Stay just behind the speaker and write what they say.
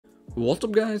What's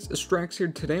up guys, it's Strax here.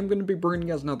 Today I'm going to be bringing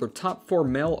you guys another top 4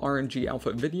 male RNG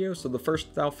outfit video. So the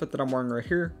first outfit that I'm wearing right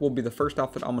here will be the first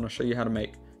outfit I'm going to show you how to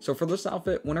make. So for this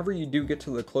outfit, whenever you do get to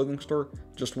the clothing store,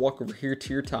 just walk over here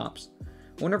to your tops.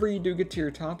 Whenever you do get to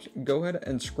your tops, go ahead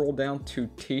and scroll down to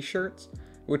t-shirts,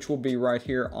 which will be right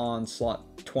here on slot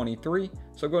 23.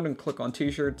 So go ahead and click on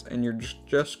t-shirts and you're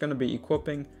just going to be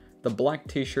equipping the black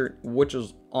t-shirt, which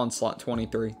is on slot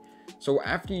 23. So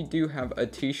after you do have a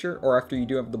t-shirt, or after you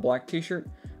do have the black t-shirt,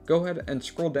 go ahead and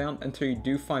scroll down until you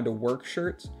do find a work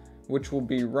shirts, which will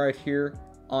be right here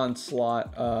on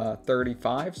slot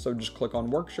 35. So just click on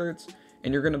work shirts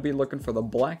and you're going to be looking for the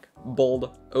black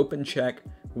bold open check,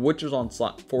 which is on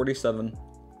slot 47.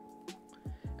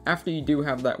 After you do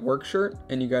have that work shirt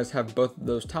and you guys have both of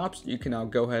those tops, you can now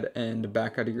go ahead and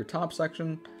back out of your top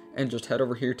section and just head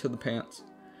over here to the pants.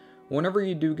 Whenever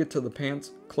you do get to the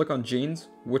pants, click on jeans,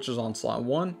 which is on slot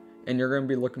 1, and you're going to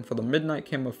be looking for the midnight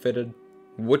camo fitted,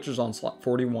 which is on slot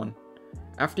 41.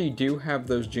 After you do have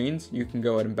those jeans, you can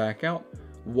go ahead and back out,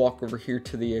 walk over here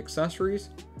to the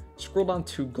accessories, scroll down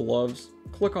to gloves,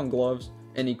 click on gloves,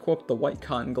 and equip the white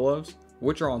cotton gloves,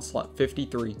 which are on slot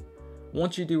 53.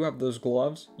 Once you do have those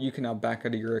gloves, you can now back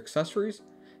out of your accessories,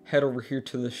 head over here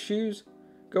to the shoes,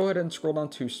 go ahead and scroll down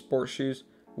to sports shoes,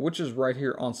 which is right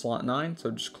here on slot 9. So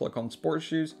just click on sports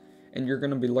shoes and you're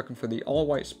going to be looking for the all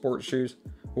white sports shoes,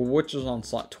 which is on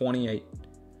slot 28.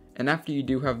 And after you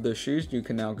do have those shoes, you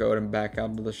can now go ahead and back out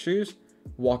of the shoes,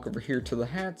 walk over here to the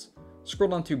hats,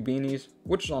 scroll down to beanies,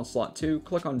 which is on slot 2,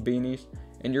 click on beanies,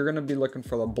 and you're going to be looking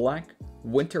for the black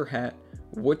winter hat,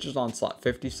 which is on slot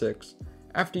 56.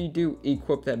 After you do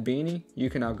equip that beanie, you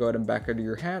can now go ahead and back out of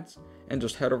your hats and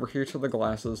just head over here to the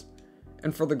glasses.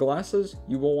 And for the glasses,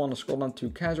 you will want to scroll down to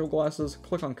casual glasses,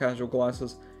 click on casual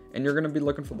glasses, and you're going to be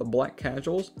looking for the black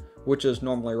casuals, which is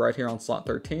normally right here on slot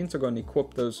 13. So go ahead and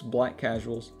equip those black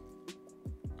casuals.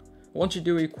 Once you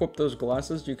do equip those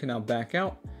glasses, you can now back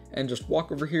out and just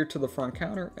walk over here to the front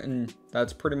counter, and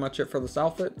that's pretty much it for this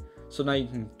outfit. So now you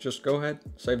can just go ahead,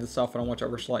 save this outfit on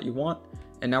whichever slot you want.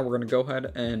 And now we're going to go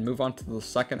ahead and move on to the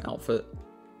second outfit.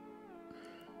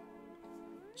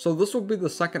 So this will be the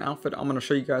second outfit I'm going to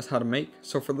show you guys how to make.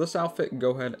 So for this outfit,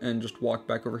 go ahead and just walk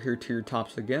back over here to your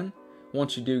tops again.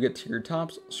 Once you do get to your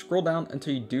tops, scroll down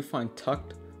until you do find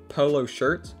tucked polo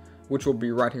shirts, which will be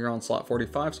right here on slot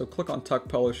 45. So click on tucked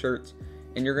polo shirts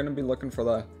and you're going to be looking for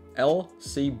the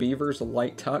LC Beavers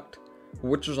light tucked,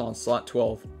 which is on slot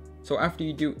 12. So after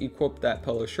you do equip that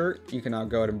polo shirt, you can now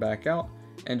go ahead and back out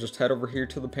and just head over here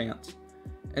to the pants.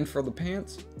 And for the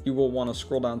pants, you will want to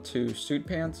scroll down to suit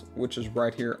pants, which is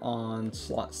right here on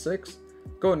slot 6.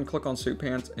 Go ahead and click on suit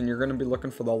pants and you're going to be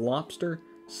looking for the lobster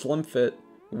slim fit,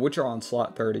 which are on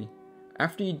slot 30.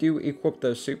 After you do equip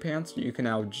those suit pants, you can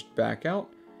now just back out,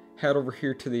 head over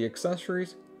here to the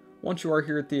accessories. Once you are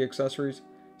here at the accessories,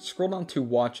 scroll down to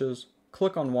watches,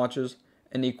 click on watches,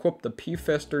 and equip the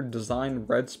P-Fister Design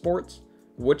Red Sports,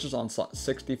 which is on slot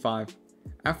 65.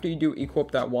 After you do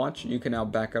equip that watch, you can now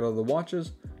back out of the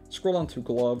watches, scroll down to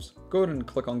gloves, go ahead and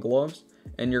click on gloves,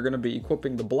 and you're going to be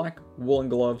equipping the black woolen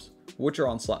gloves, which are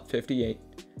on slot 58.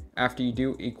 After you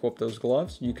do equip those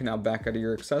gloves, you can now back out of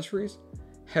your accessories,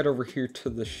 head over here to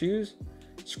the shoes,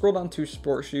 scroll down to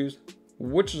sports shoes,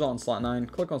 which is on slot 9,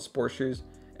 click on sports shoes,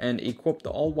 and equip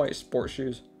the all white sports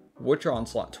shoes, which are on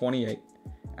slot 28.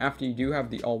 After you do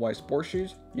have the all white sports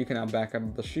shoes, you can now back out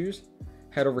of the shoes,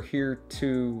 head over here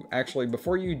to, actually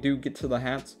before you do get to the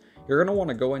hats, you're going to want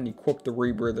to go and equip the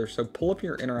rebreather. So pull up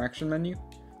your interaction menu,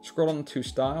 scroll down to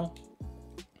style,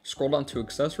 scroll down to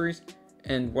accessories,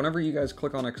 and whenever you guys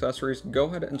click on accessories, go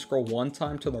ahead and scroll one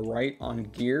time to the right on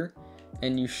gear,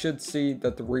 and you should see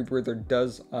that the rebreather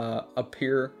does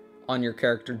appear on your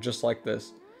character just like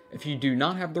this. If you do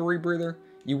not have the rebreather,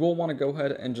 you will want to go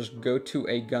ahead and just go to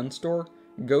a gun store,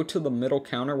 go to the middle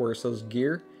counter where it says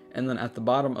gear, and then at the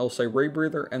bottom it'll say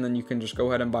rebreather, and then you can just go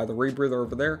ahead and buy the rebreather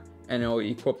over there and it'll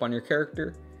equip on your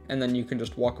character. And then you can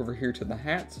just walk over here to the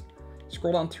hats,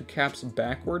 scroll down to caps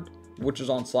backward, which is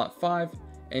on slot 5,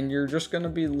 and you're just going to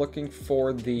be looking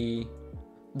for the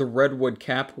redwood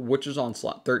cap, which is on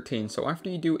slot 13. So after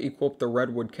you do equip the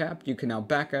redwood cap, you can now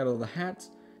back out of the hats,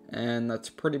 and that's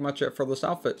pretty much it for this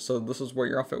outfit. So this is what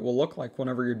your outfit will look like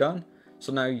whenever you're done.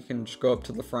 So now you can just go up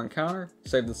to the front counter,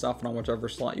 save this outfit on whichever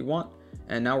slot you want.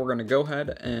 And now we're going to go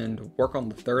ahead and work on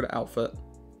the third outfit.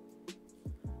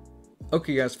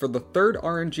 Okay guys, for the third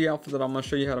RNG outfit that I'm going to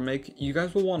show you how to make, you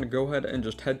guys will want to go ahead and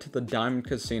just head to the Diamond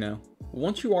Casino.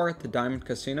 Once you are at the Diamond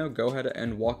Casino, go ahead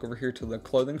and walk over here to the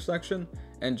clothing section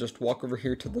and just walk over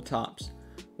here to the tops.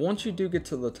 Once you do get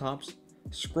to the tops,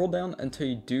 scroll down until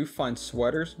you do find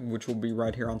sweaters, which will be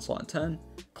right here on slot 10.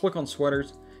 Click on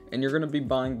sweaters and you're going to be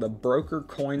buying the broker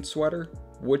coin sweater,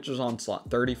 which is on slot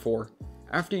 34.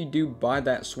 After you do buy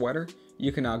that sweater,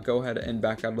 you can now go ahead and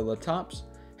back out of the tops,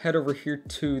 head over here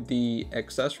to the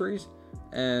accessories,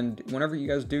 and whenever you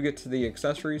guys do get to the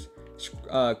accessories,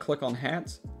 click on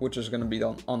hats, which is going to be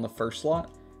on the first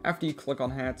slot. After you click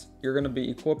on hats, you're going to be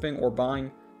equipping or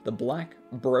buying the black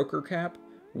broker cap,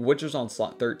 which is on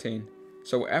slot 13.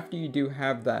 So after you do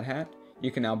have that hat,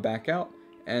 you can now back out,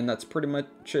 and that's pretty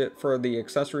much it for the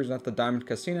accessories at the Diamond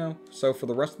Casino. So for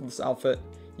the rest of this outfit,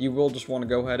 you will just want to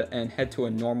go ahead and head to a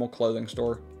normal clothing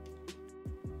store.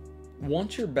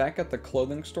 Once you're back at the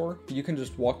clothing store, you can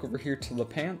just walk over here to the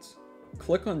pants,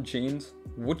 click on jeans,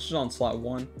 which is on slot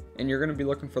 1, and you're going to be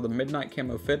looking for the midnight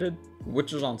camo fitted,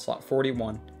 which is on slot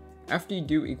 41. After you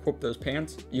do equip those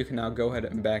pants, you can now go ahead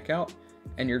and back out,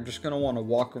 and you're just going to want to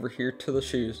walk over here to the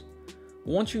shoes.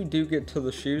 Once you do get to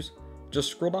the shoes, just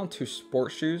scroll down to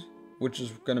sports shoes, which is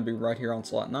going to be right here on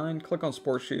slot 9. Click on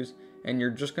sports shoes, and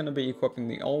you're just going to be equipping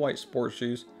the all white sports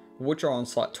shoes, which are on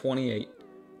slot 28.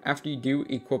 After you do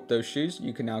equip those shoes,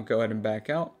 you can now go ahead and back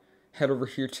out, head over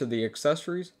here to the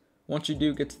accessories. Once you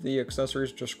do get to the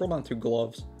accessories, just scroll down to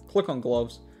gloves, click on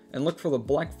gloves, and look for the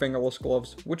black fingerless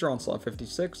gloves, which are on slot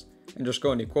 56, and just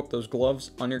go and equip those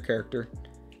gloves on your character.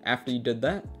 After you did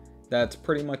that, that's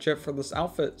pretty much it for this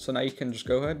outfit. So now you can just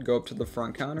go ahead and go up to the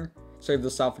front counter, save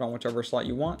this outfit on whichever slot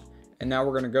you want, and now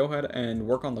we're going to go ahead and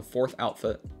work on the 4th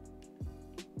outfit.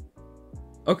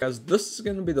 Okay guys, this is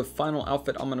going to be the final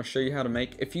outfit I'm going to show you how to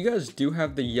make. If you guys do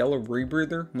have the yellow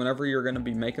rebreather, whenever you're going to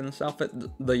be making this outfit,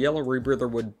 the yellow rebreather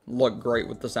would look great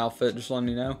with this outfit, just letting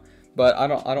you know. But I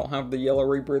don't have the yellow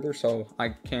rebreather, so I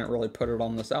can't really put it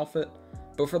on this outfit.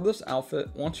 But for this outfit,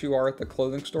 once you are at the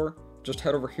clothing store, just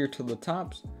head over here to the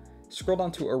tops, scroll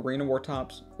down to Arena War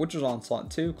Tops, which is on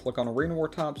slot 2, click on Arena War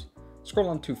Tops, scroll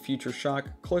down to Future Shock,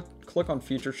 click on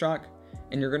Future Shock,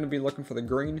 and you're going to be looking for the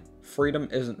green Freedom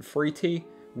Isn't Free tee,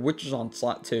 which is on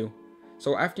slot 2.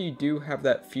 So after you do have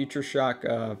that Future Shock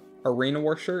Arena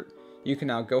War shirt, you can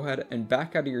now go ahead and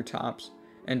back out of your tops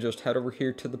and just head over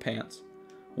here to the pants.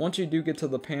 Once you do get to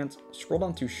the pants, scroll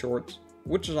down to shorts,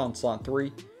 which is on slot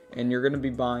 3, and you're going to be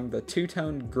buying the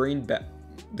two-tone green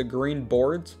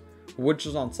boards, which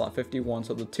is on slot 51.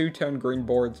 So the two-tone green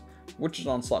boards, which is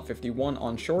on slot 51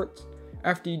 on shorts.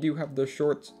 After you do have those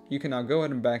shorts, you can now go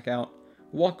ahead and back out,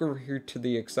 walk over here to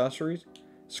the accessories,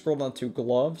 scroll down to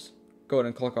gloves, go ahead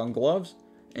and click on gloves,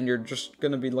 and you're just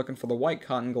going to be looking for the white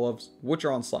cotton gloves, which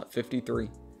are on slot 53.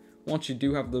 Once you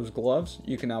do have those gloves,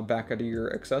 you can now back out of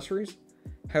your accessories,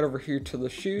 head over here to the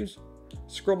shoes,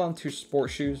 scroll down to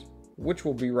sports shoes, which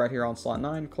will be right here on slot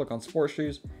 9, click on sports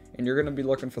shoes, and you're going to be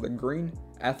looking for the green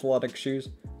athletic shoes,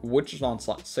 which is on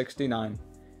slot 69.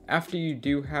 After you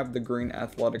do have the green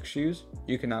athletic shoes,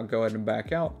 you can now go ahead and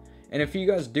back out. And if you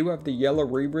guys do have the yellow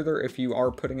rebreather, if you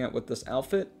are putting it with this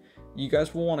outfit, you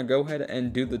guys will want to go ahead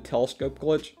and do the telescope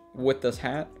glitch with this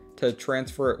hat to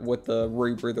transfer it with the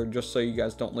rebreather, just so you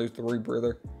guys don't lose the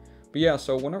rebreather. But yeah,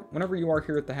 so whenever you are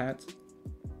here at the hats,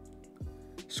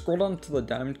 scroll down to the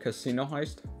Diamond Casino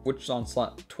Heist, which is on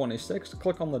slot 26.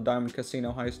 Click on the Diamond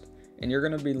Casino Heist, and you're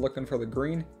going to be looking for the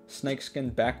green snakeskin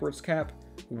backwards cap,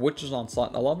 which is on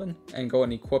slot 11, and go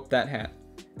and equip that hat.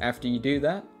 After you do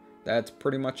that, that's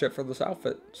pretty much it for this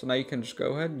outfit. So now you can just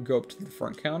go ahead and go up to the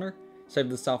front counter, save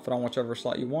this outfit on whichever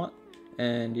slot you want,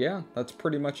 and yeah, that's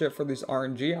pretty much it for these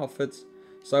RNG outfits.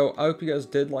 So I hope you guys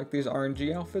did like these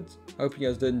RNG outfits. I hope you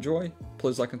guys did enjoy.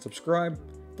 Please like and subscribe.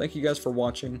 Thank you guys for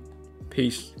watching.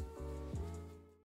 Peace.